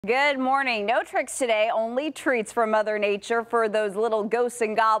Good morning. No tricks today, only treats from Mother Nature for those little ghosts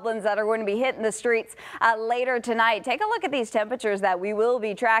and goblins that are going to be hitting the streets later tonight. Take a look at these temperatures that we will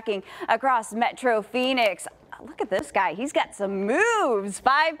be tracking across Metro Phoenix. Look at this guy. He's got some moves.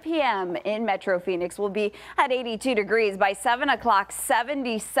 5 p.m. in Metro Phoenix will be at 82 degrees. By 7 o'clock,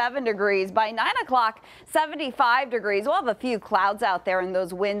 77 degrees. By 9 o'clock, 75 degrees. We'll have a few clouds out there and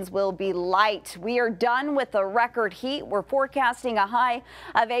those winds will be light. We are done with the record heat. We're forecasting a high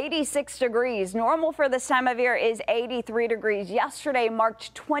of 86 degrees. Normal for this time of year is 83 degrees. Yesterday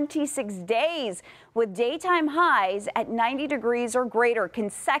marked 26 days with daytime highs at 90 degrees or greater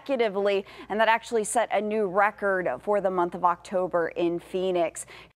consecutively, and that actually set a new record for the month of October in Phoenix.